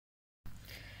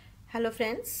Hello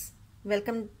friends,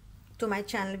 welcome to my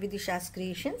channel Vidisha's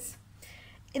Creations.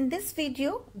 In this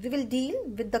video, we will deal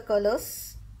with the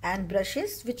colors and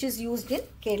brushes which is used in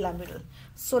Kerala Murla.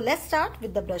 So let's start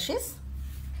with the brushes.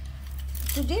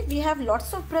 Today we have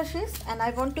lots of brushes and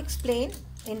I want to explain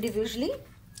individually.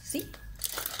 See,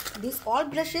 these all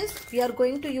brushes we are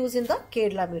going to use in the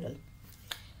Kerala Murla.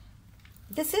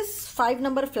 This is 5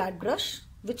 number flat brush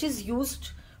which is used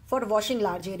for washing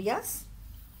large areas.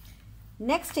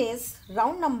 Next is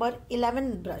round number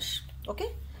 11 brush. Okay,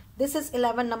 this is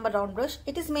 11 number round brush.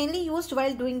 It is mainly used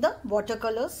while doing the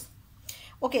watercolors.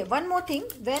 Okay, one more thing,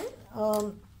 when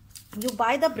you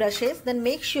buy the brushes, then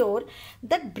make sure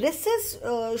that brushes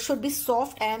should be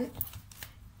soft and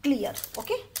clear.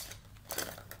 Okay,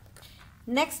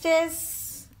 next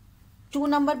is 2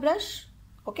 number brush.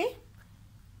 Okay,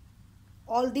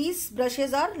 all these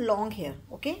brushes are long here.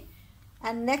 Okay,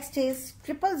 and next is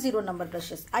 000 number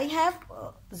brushes. I have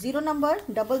 0 number,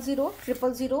 00,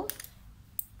 000.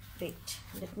 Wait,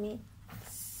 let me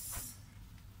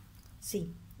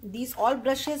see. These all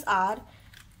brushes are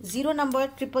 0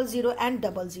 number, 000 and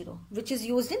 00, which is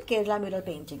used in Kerala mural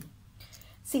painting.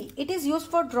 See, it is used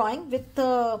for drawing with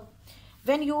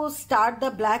when you start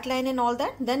the black line and all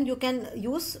that, then you can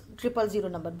use 000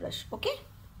 number brush. Okay.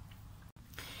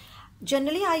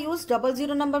 Generally, I use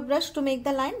 00 number brush to make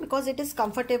the line because it is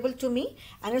comfortable to me,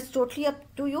 and it's totally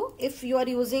up to you. If you are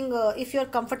using, if you are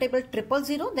comfortable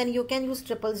 000, then you can use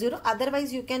 000.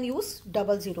 Otherwise, you can use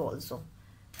 00 also.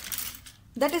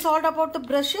 That is all about the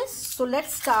brushes. So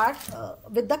let's start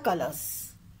with the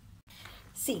colors.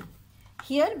 See,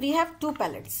 here we have 2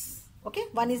 palettes. Okay,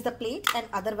 one is the plate and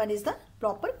other one is the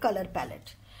proper color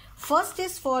palette. First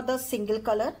is for the single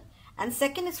color and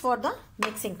second is for the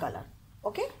mixing color.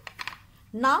 Okay.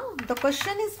 Now the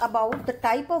question is about the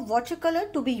type of watercolor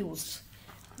to be used.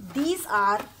 These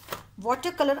are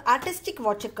watercolor, artistic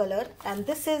watercolor, and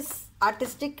this is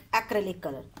artistic acrylic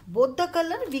color. Both the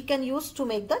color we can use to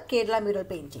make the Kerala mural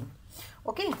painting.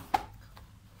 Okay.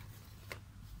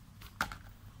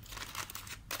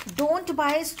 Don't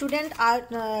buy student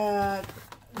art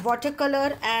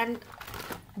watercolor and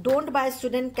don't buy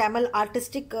student camel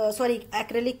artistic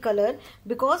acrylic color,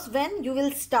 because when you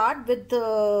will start with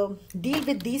deal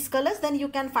with these colors, then you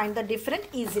can find the difference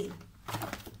easily.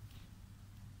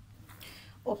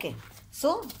 Okay,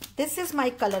 so this is my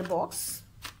color box.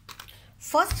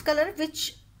 First color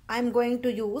which I am going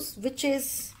to use, which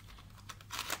is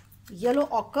yellow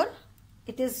ochre.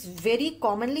 It is very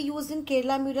commonly used in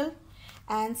Kerala mural.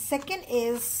 And second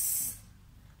is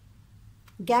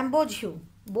gamboge hue.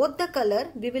 Both the color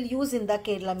we will use in the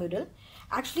Kerala mural.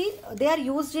 Actually, they are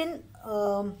used in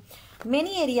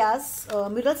many areas,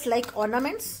 murals like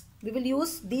ornaments. We will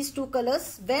use these 2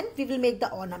 colors when we will make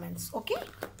the ornaments. Okay.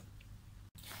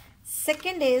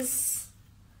 Second is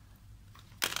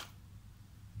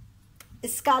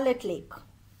Scarlet Lake.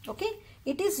 Okay.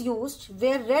 It is used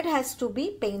where red has to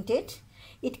be painted.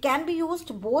 It can be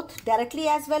used both directly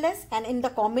as well as and in the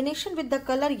combination with the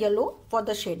color yellow for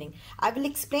the shading. I will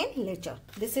explain later.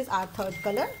 This is our third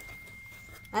color.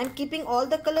 I am keeping all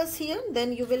the colors here,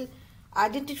 then you will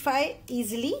identify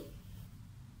easily.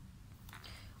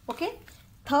 Okay.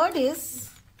 Third is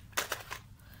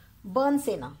burn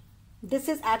sienna. This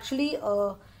is actually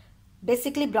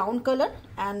basically brown color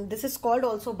and this is called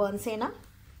also burn sienna.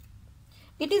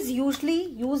 It is usually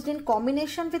used in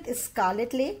combination with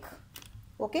Scarlet Lake.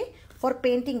 Okay, for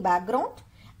painting background,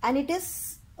 and it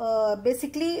is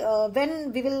basically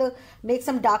when we will make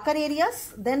some darker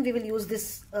areas, then we will use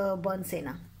this burn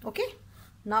sienna. Okay,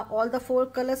 now all the 4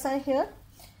 colors are here.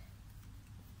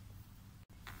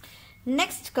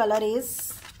 Next color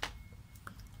is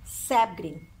sap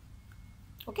green.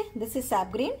 Okay, this is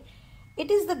sap green. It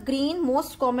is the green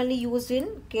most commonly used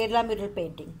in Kerala mural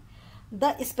painting.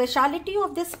 The speciality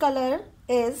of this color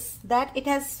is that it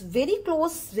has very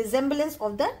close resemblance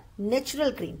of the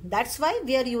natural green. That's why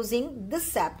we are using this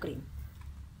sap green.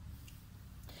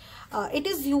 It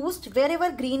is used wherever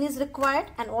green is required,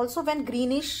 and also when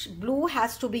greenish blue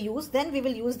has to be used, then we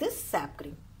will use this sap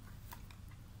green.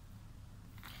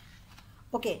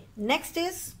 Okay, next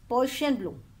is Persian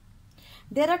blue.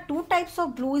 There are 2 types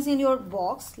of blues in your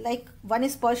box, like one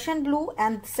is Persian blue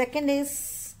and second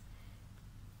is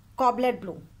cobalt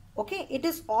blue. Okay, it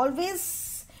is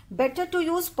always better to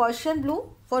use Persian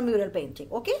blue for mural painting.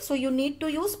 Okay, so you need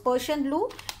to use Persian blue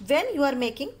when you are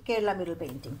making Kerala mural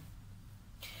painting.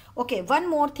 Okay, one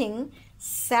more thing,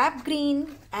 sap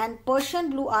green and Persian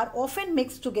blue are often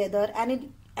mixed together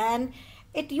and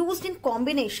it used in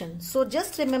combination. So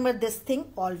just remember this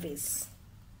thing always.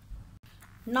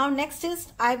 Now next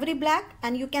is ivory black,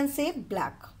 and you can say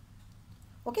black.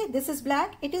 Okay, this is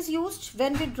black. It is used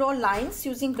when we draw lines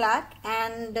using black,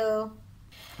 and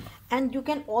you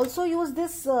can also use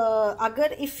this agar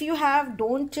if you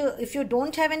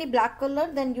don't have any black color,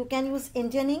 then you can use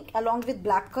Indian ink along with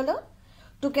black color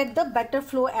to get the better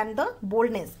flow and the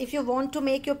boldness. If you want to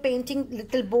make your painting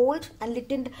little bold and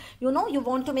little, you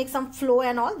want to make some flow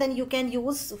and all, then you can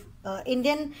use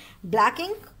Indian black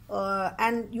ink,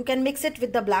 and you can mix it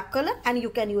with the black color and you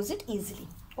can use it easily.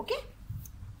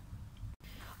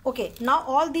 Okay, now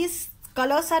all these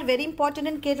colors are very important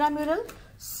in Kerala mural.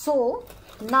 So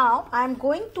now I am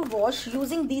going to wash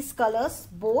using these colors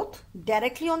both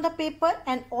directly on the paper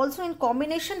and also in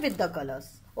combination with the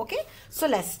colors. Okay, so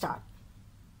let's start.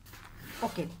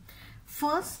 Okay,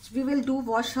 first we will do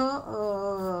wash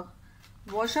of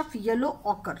yellow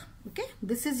ochre. Okay,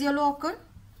 this is yellow ochre.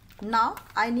 Now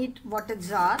I need water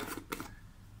jar.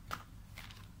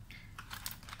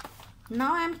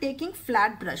 Now I am taking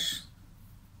flat brush.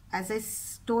 As I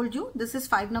told you, this is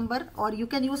 5 number, or you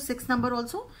can use 6 number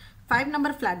also. 5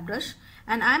 number flat brush,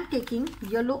 and I am taking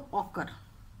yellow ochre,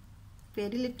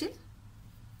 very little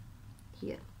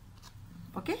here.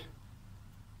 Okay,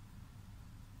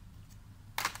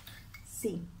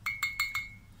 see,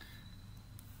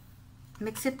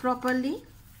 mix it properly.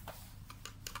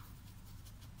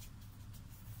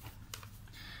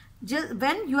 Just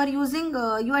when you are using,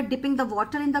 you are dipping the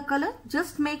water in the color,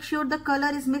 just make sure the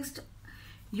color is mixed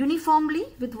uniformly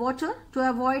with water to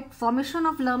avoid formation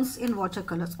of lumps in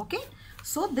watercolors. Okay,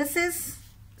 so this is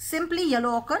simply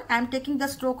yellow ochre. I am taking the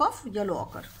stroke of yellow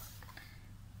ochre.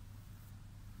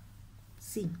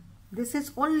 See, this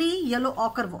is only yellow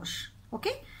ochre wash.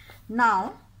 Okay,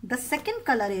 now the second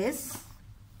color is,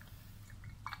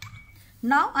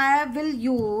 now I will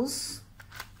use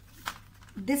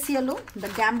this yellow, the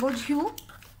gamboge hue.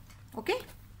 Okay,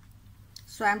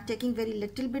 so I am taking very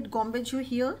little bit gamboge hue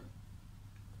here.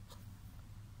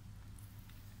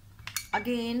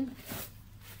 Again,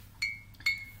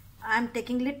 I am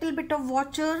taking little bit of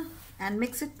water and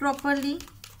mix it properly.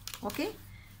 Okay,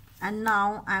 and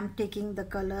now I am taking the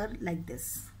color like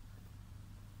this.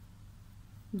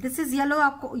 This is yellow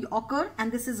ochre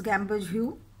and this is gamboge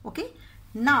hue. Okay,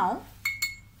 now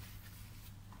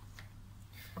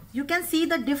you can see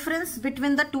the difference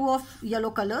between the two of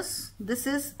yellow colors. This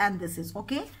is and this is.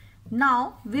 Okay,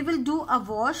 now we will do a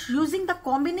wash using the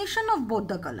combination of both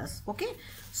the colors. Okay,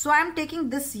 so I am taking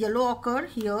this yellow ochre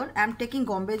here, I am taking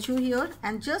gamboge hue here,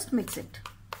 and just mix it.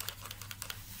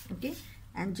 Okay,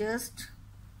 and just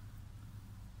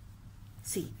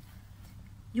see,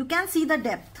 you can see the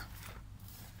depth.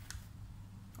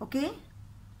 Okay,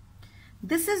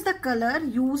 this is the color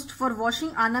used for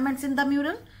washing ornaments in the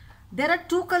mural. There are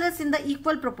two colors in the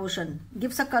equal proportion,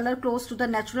 gives a color close to the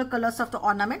natural colors of the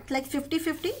ornament, like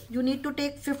 50-50. You need to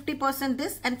take 50%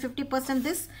 this and 50%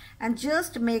 this and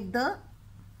just make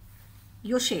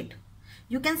your shade.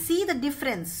 You can see the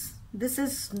difference. This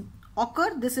is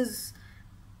ochre, this is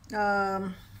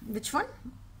which one?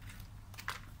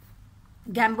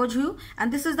 Gamboge hue,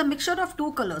 and this is the mixture of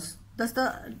two colors. That's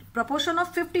the proportion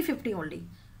of 50-50 only.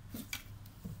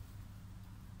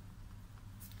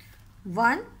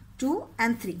 1, 2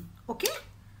 and 3. Okay,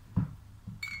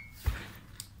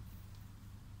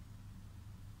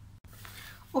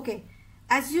 okay,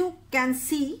 as you can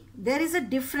see, there is a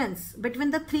difference between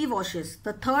the three washes.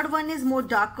 The third one is more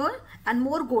darker and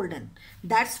more golden.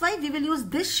 That's why we will use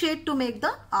this shade to make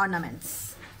the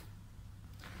ornaments.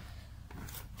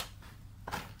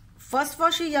 First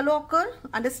wash is yellow ochre,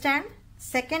 understand?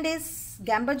 Second is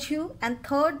gamboge hue, and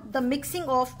third the mixing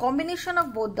of combination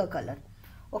of both the color.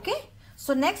 Okay,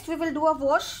 so next we will do a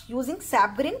wash using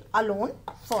sap green alone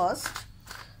first.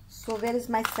 So where is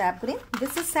my sap green?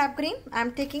 This is sap green. I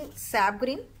am taking sap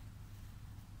green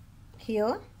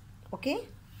here. Okay,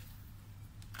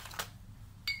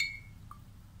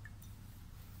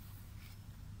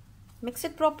 mix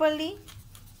it properly.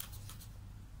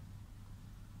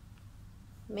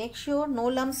 Make sure no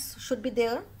lumps should be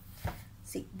there.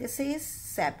 See, this is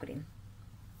sap green.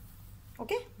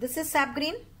 Okay, this is sap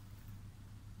green.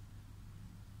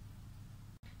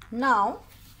 Now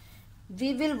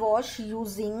we will wash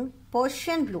using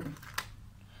Persian blue.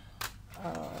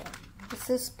 This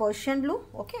is Persian blue.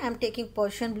 Okay, I am taking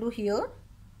Persian blue here.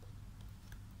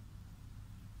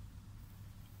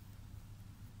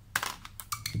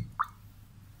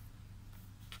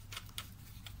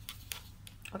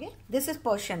 Okay, this is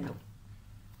Persian blue.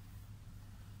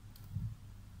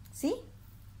 See,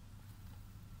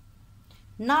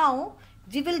 now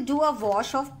we will do a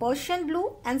wash of Persian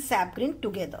blue and sap green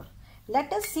together.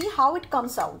 Let us see how it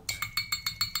comes out.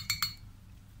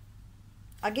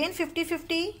 Again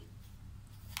 50-50.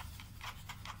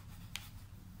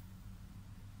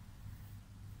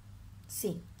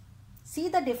 See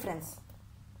the difference.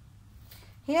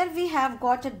 Here we have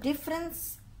got a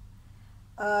difference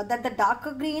that the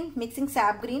darker green mixing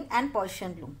sap green and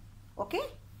Persian blue. Okay.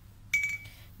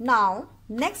 Now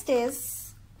next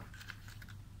is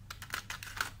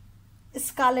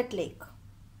Scarlet Lake,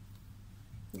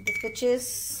 which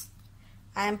is,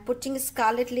 I am putting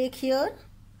Scarlet Lake here,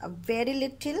 a very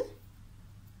little.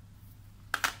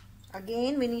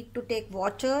 Again we need to take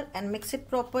water and mix it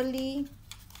properly.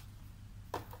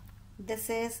 This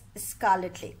is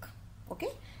Scarlet Lake. Okay,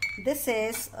 this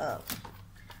is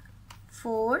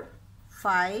 4,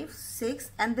 5,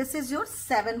 6 and this is your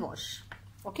 7 wash.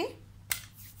 Okay.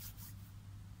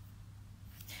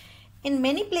 In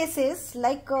many places,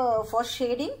 like for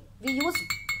shading, we use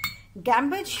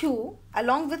Gambit hue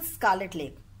along with Scarlet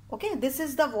Lake. Okay, this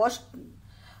is the wash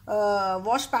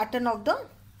pattern of the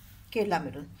Kerela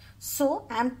mirror. So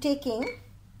I am taking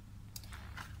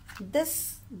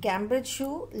this Gambit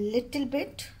hue little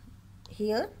bit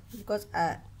here because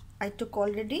I took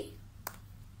already.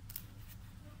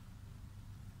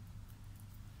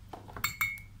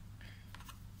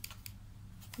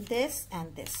 This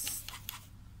and this.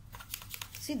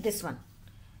 See this one.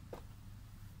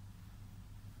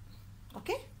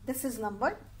 Okay, this is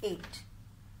number 8.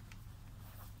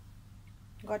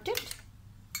 Got it?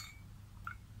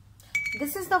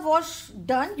 This is the wash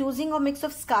done using a mix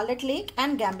of Scarlet Lake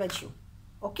and Gambit hue.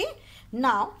 Okay,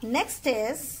 now next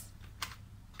is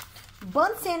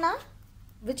burnt sienna,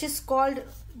 which is called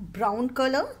brown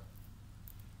color.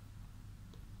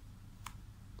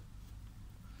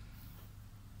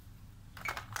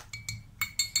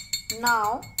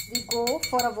 Now we go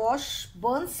for a wash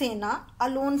burnt sienna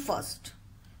alone first.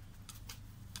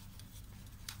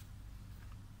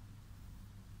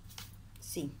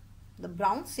 See the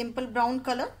brown, simple brown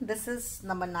color. This is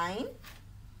number 9.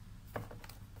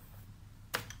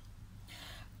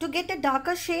 To get a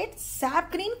darker shade,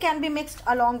 sap green can be mixed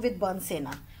along with burnt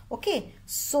sienna. Okay,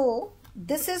 so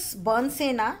this is burnt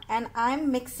sienna and I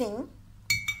am mixing.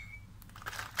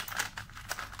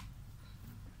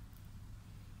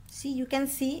 See, you can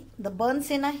see the burnt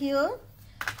sienna here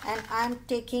and I am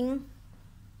taking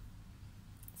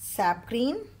sap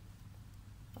green.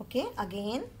 Okay,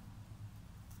 again.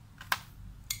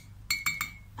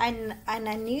 And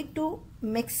I need to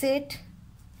mix it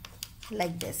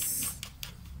like this.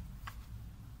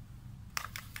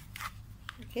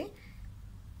 Okay,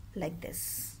 like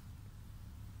this.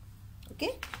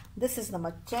 Okay, this is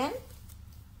number 10.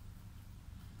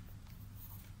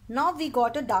 Now we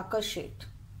got a darker shade.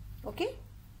 Okay,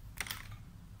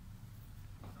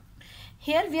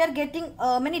 here we are getting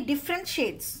many different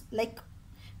shades, like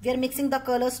we are mixing the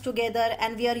colors together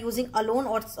and we are using alone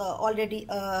or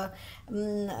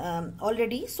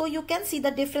already so you can see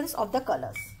the difference of the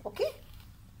colors. Okay,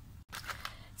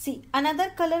 see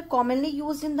another color commonly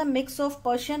used in the mix of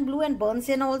Persian blue and burnt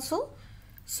sienna also.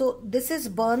 So this is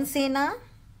burnt sienna.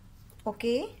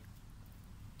 Okay,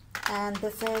 and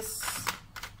this is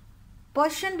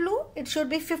Persian blue. It should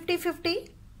be 50-50.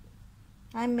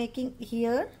 I am making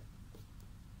here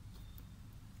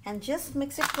and just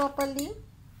mix it properly.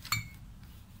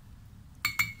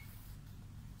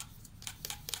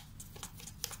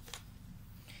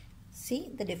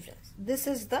 See the difference. This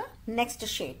is the next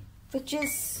shade, which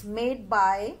is made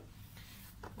by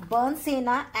burnt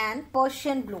sienna and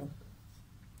Persian blue.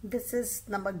 This is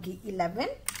number 11.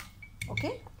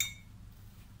 Okay.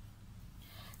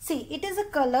 See, it is a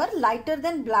color lighter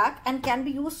than black and can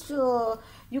be used,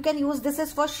 you can use this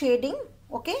is for shading.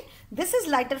 Okay, this is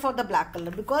lighter for the black color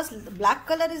because black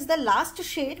color is the last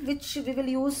shade which we will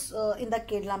use in the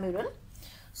Kerela mural.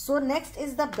 So next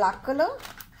is the black color.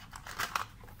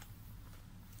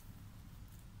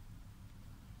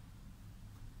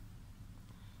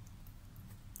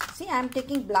 See, I am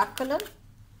taking black color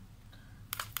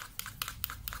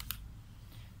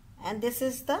and this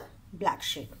is the black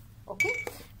shade. Okay.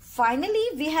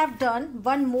 Finally, we have done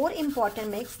one more important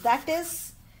mix, that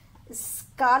is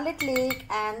Scarlet Lake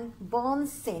and burnt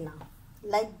sienna,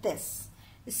 like this.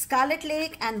 Scarlet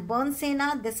Lake and burnt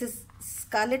sienna. This is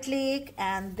Scarlet Lake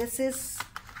and this is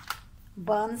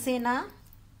burnt sienna.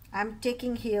 I am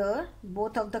taking here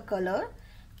both of the color,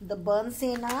 the burnt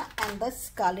sienna and the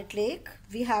Scarlet Lake.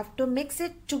 We have to mix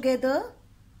it together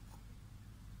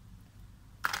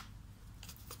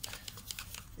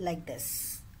like this.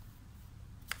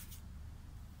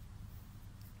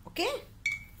 Okay,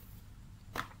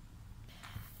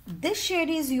 this shade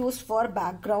is used for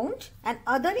background and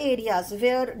other areas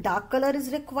where dark color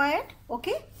is required.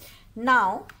 Okay,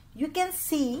 now you can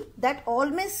see that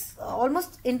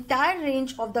almost entire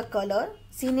range of the color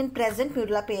seen in present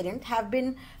Murla parent have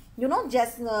been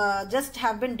just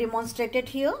have been demonstrated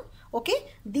here. Okay,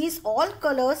 these all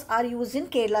colors are used in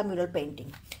Kerala mural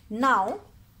painting. Now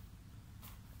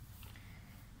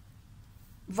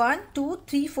 1 2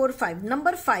 3 4 5,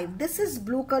 number 5, this is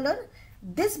blue color.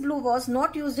 This blue was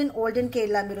not used in olden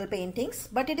Kerala mural paintings,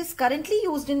 but it is currently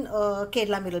used in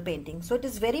Kerala mural painting. So it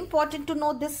is very important to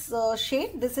know this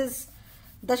shade. This is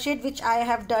the shade which I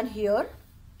have done here.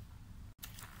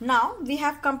 Now we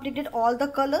have completed all the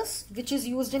colors which is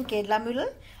used in Kerala mural.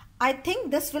 I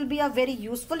think this will be a very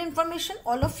useful information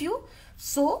all of you.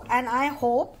 So, and I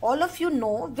hope all of you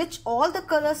know which all the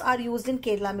colors are used in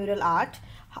Kerala mural art.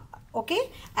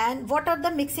 Okay, and what are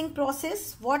the mixing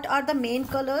process, what are the main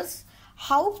colors,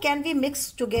 how can we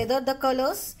mix together the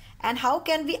colors, and how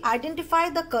can we identify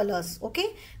the colors.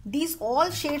 Okay, these all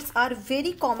shades are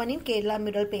very common in Kerala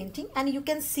mural painting, and you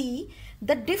can see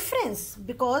the difference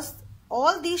because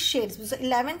all these shades, so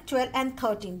 11, 12 and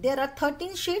 13, there are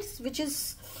 13 shades which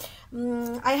is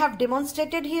I have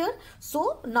demonstrated here.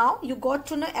 So now you got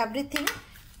to know everything.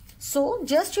 So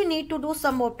just you need to do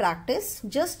some more practice.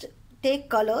 Just take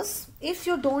colors. If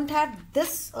you don't have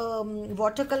this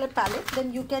watercolor palette,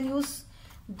 then you can use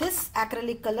this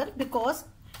acrylic color, because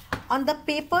on the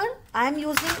paper I am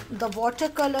using the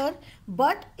watercolor,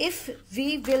 but if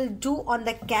we will do on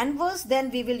the canvas,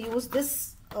 then we will use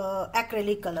this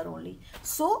acrylic color only.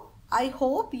 So I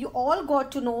hope you all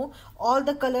got to know all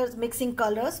the colors, mixing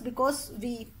colors, because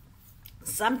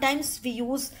sometimes we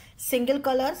use single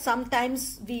color,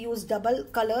 sometimes we use double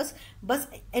colors, but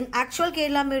in actual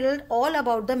Kerala mural all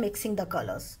about the mixing the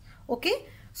colors. Okay,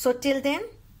 so till then,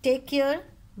 take care,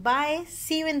 bye,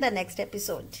 see you in the next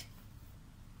episode.